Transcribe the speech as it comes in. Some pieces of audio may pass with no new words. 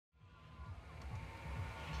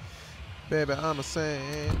Baby, I'm a saint.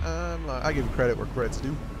 I give credit where credit's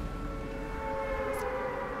due.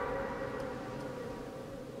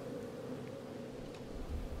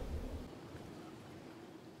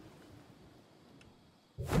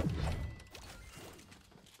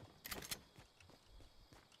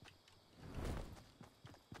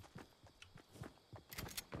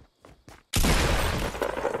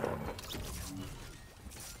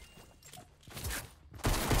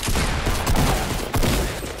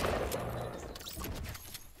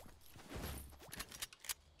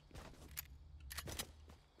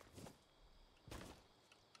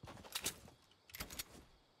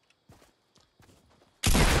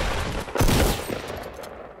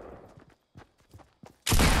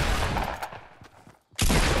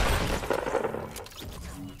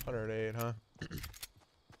 Huh?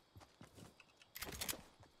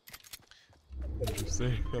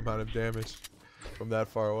 Interesting amount of damage from that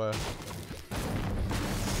far away.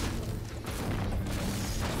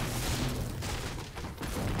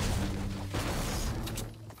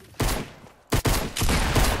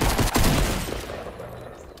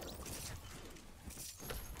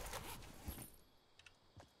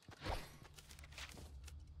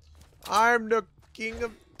 I'm the king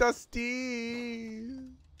of Dusty.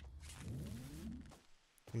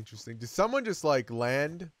 Interesting. Did someone just like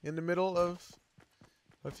land in the middle of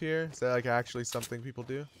here? Is that like actually something people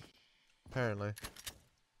do? Apparently.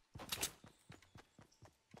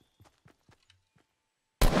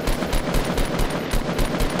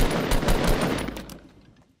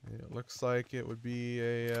 It looks like it would be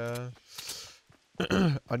a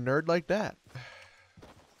a nerd like that.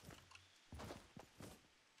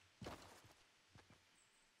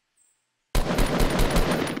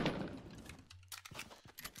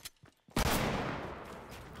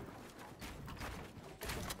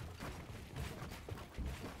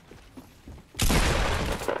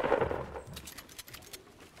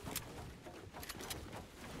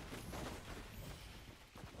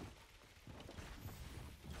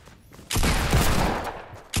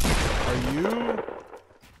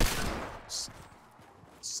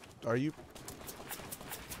 Are you?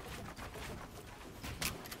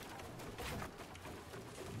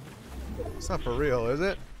 It's not for real, is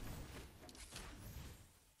it?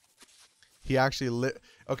 He actually lit.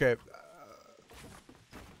 Okay.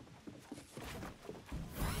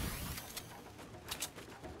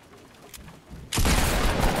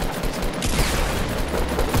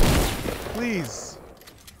 Please.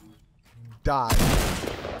 Die.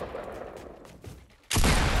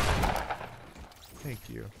 Thank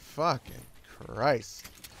you. Fucking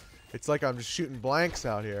Christ. It's like I'm just shooting blanks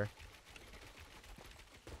out here.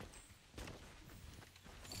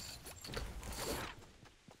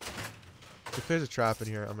 If there's a trap in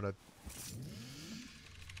here, I'm gonna...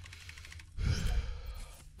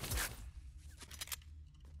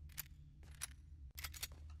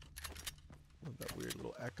 Love that weird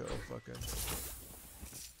little echo fucking...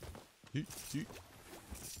 Yeet, yeet.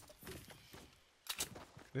 Can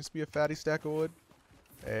this be a fatty stack of wood?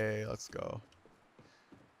 Hey, let's go.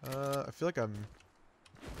 I feel like I'm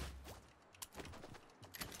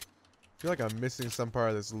missing some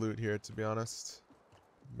part of this loot here, to be honest.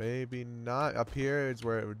 Maybe not. Up here is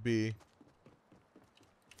where it would be.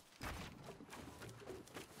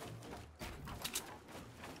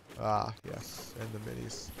 Ah, yes. And the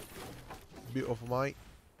minis. Beautiful, mate.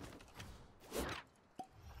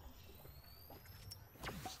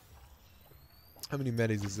 How many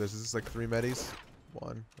medis is this? Is this like 3 medis?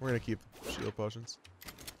 1. We're gonna keep shield potions.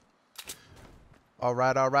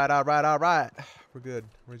 Alright, alright, alright, alright. We're good.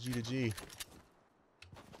 We're G to G.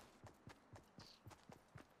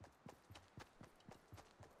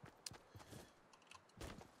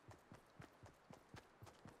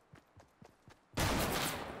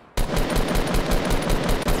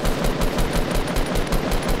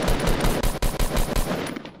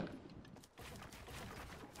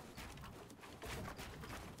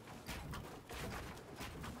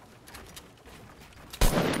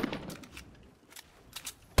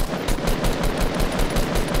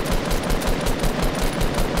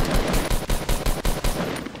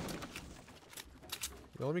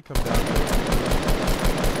 Let me come down here.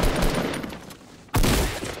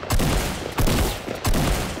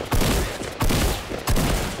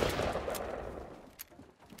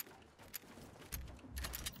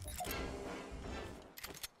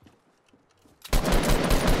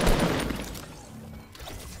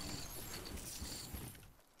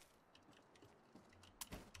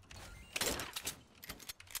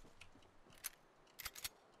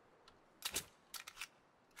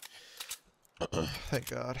 Thank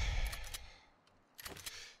God.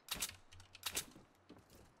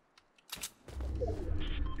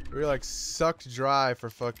 We're like sucked dry for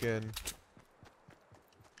fucking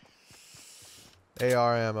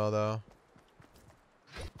AR ammo though.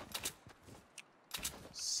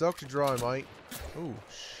 Sucked dry, mate. Oh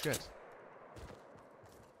shit.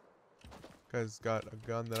 Guy's got a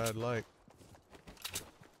gun that I'd like.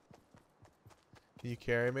 Can you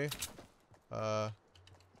carry me? I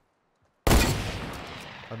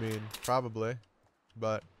mean, probably,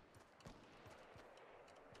 but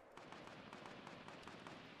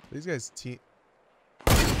these guys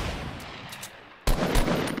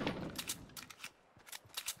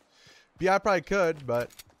yeah, I probably could, but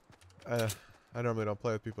I normally don't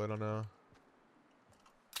play with people I don't know.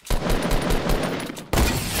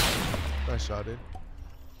 Nice shot, dude.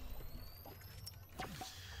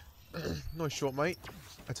 No short, mate.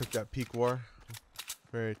 I took that peak war.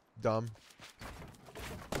 Very dumb.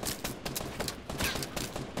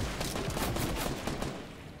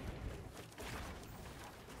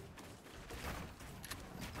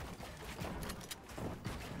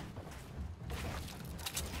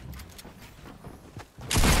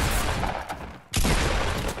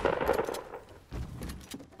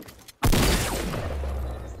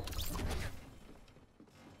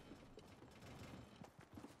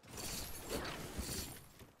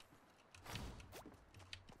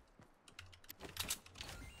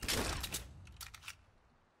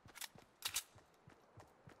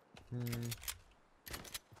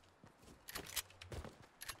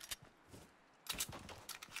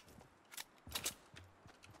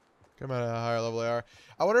 Come at a higher level AR.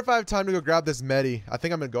 I wonder if I have time to go grab this medi. I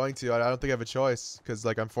think I'm going to. I don't think I have a choice because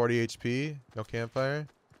like I'm 40 HP, no campfire.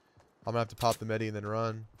 I'm gonna have to pop the medi and then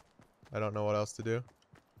run. I don't know what else to do.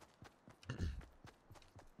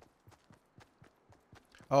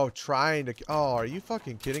 Oh, trying to. Oh, are you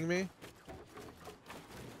fucking kidding me?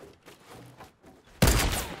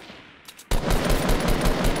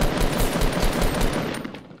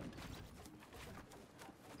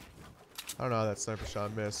 I don't know how that sniper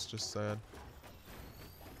shot missed, just saying.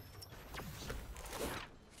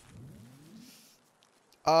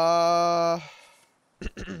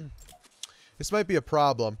 This might be a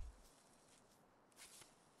problem.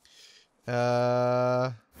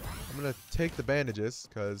 I'm gonna take the bandages,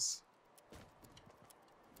 because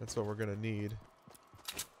that's what we're gonna need.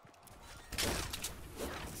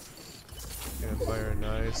 Campfire,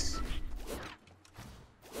 nice.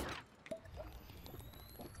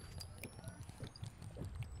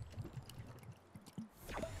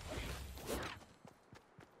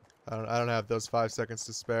 I don't have those 5 seconds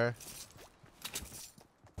to spare.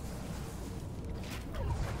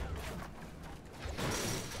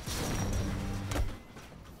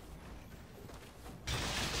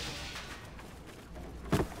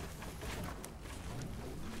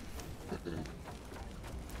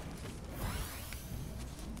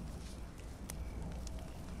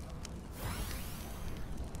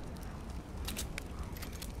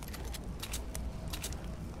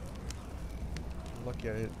 Lucky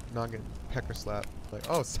I didn't not get pecker slap. Like,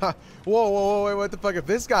 oh, stop. Whoa, whoa, whoa, wait, what the fuck? If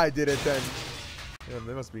this guy did it, then damn,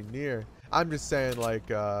 they must be near. I'm just saying,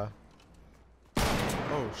 like, oh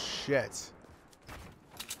shit.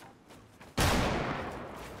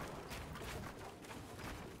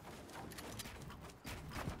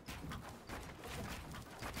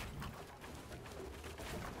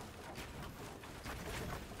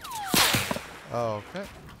 Oh, okay.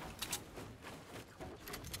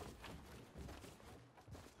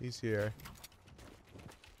 He's here.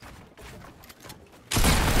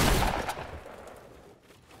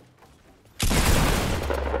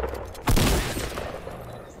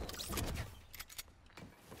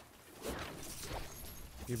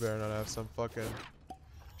 You better not have some fucking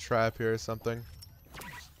trap here or something.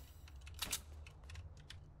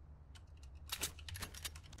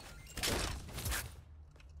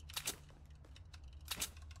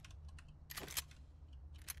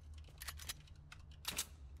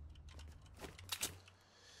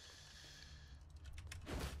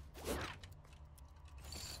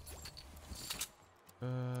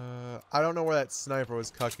 I don't know where that sniper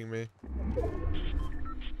was cucking me.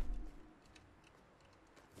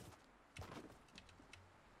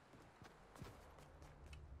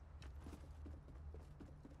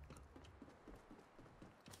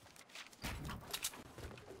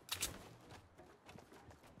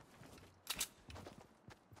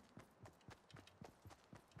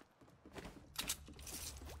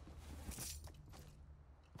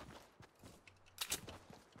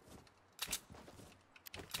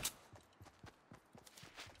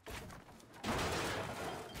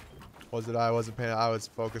 Was it I wasn't paying? I was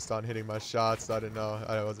focused on hitting my shots. So I didn't know.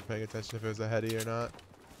 I wasn't paying attention if it was a heady or not.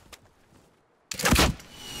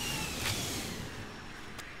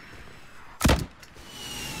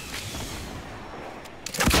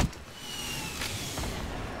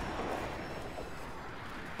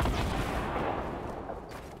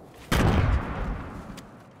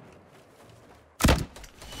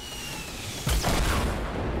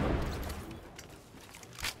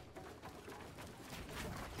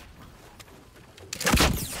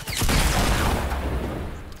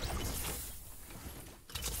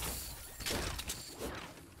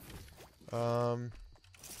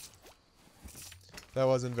 That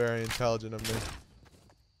wasn't very intelligent of me.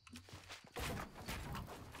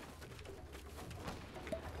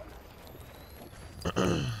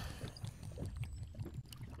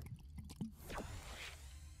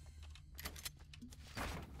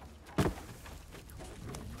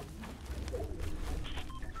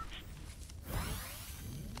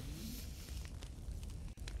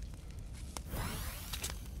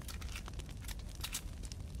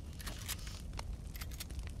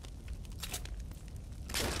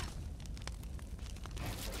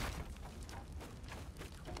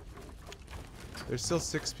 There's still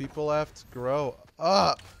 6 people left. Grow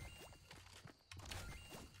up.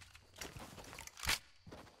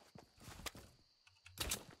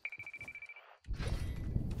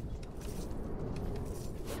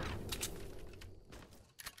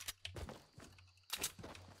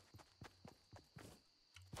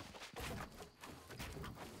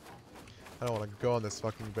 I don't want to go on this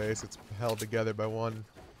fucking base. It's held together by one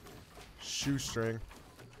shoestring.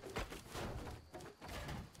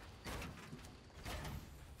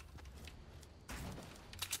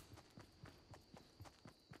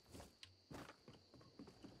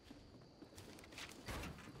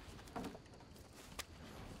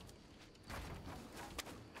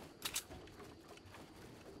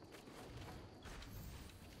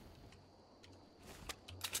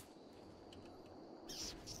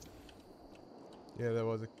 Yeah, that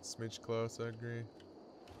was a smidge close, I agree.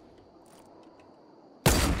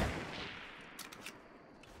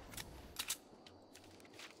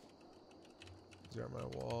 These are my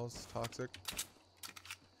walls. Toxic.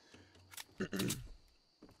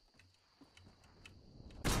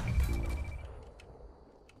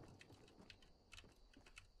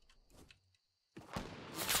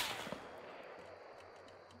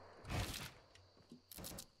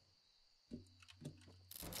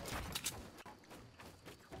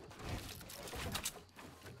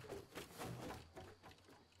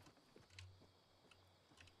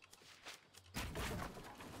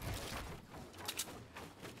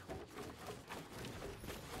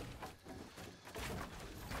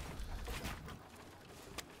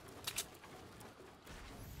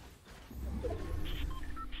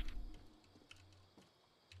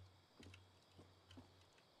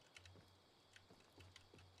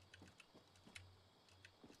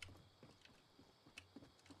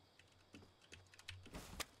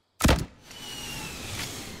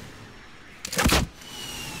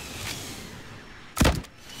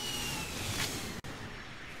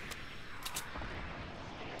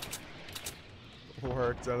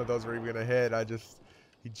 Worked. None of those were even gonna hit.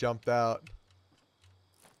 He jumped out.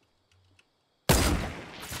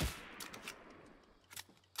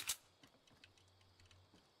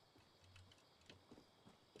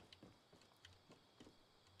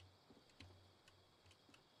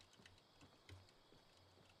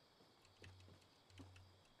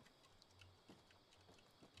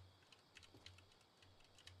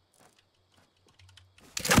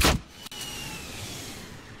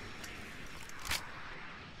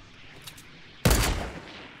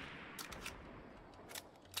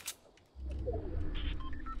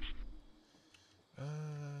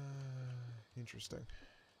 Interesting.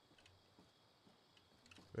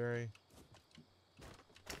 Very,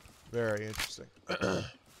 very interesting.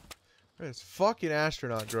 This fucking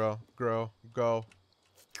astronaut go.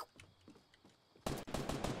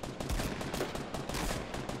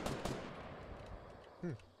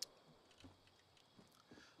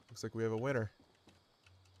 Looks like we have a winner.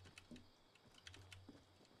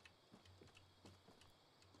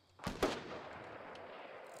 Looks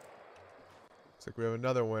like we have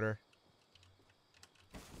another winner.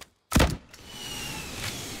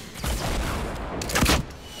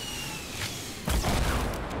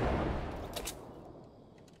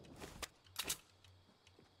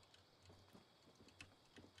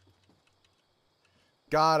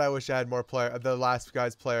 God, I wish I had more the last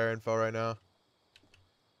guy's player info right now.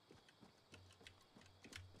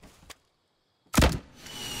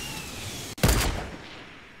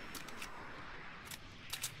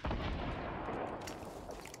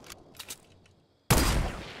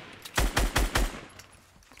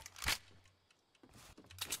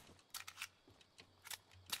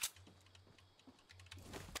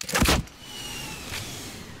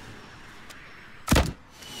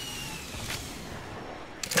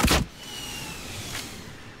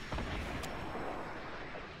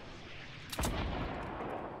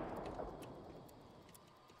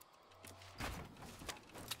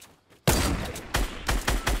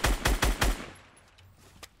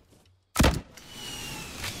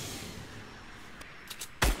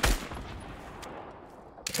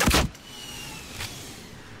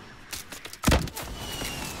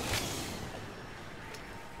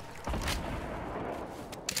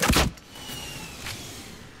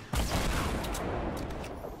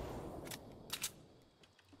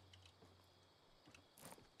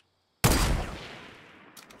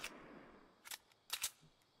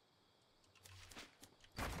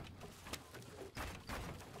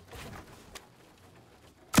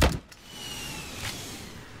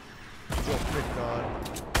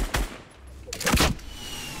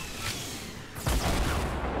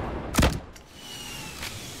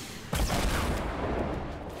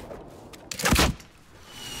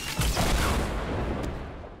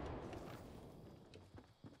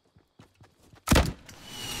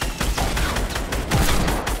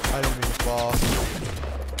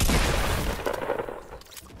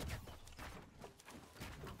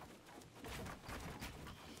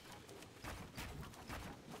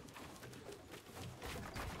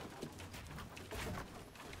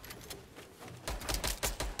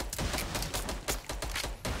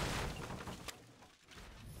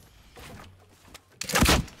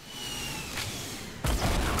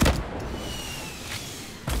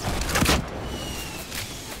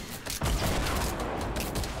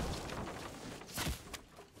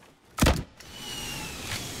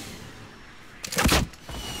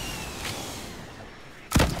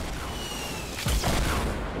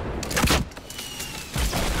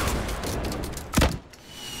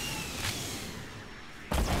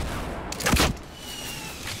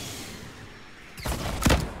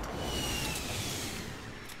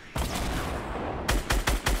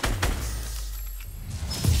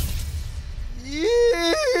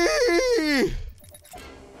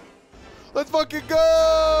 Let's fucking go.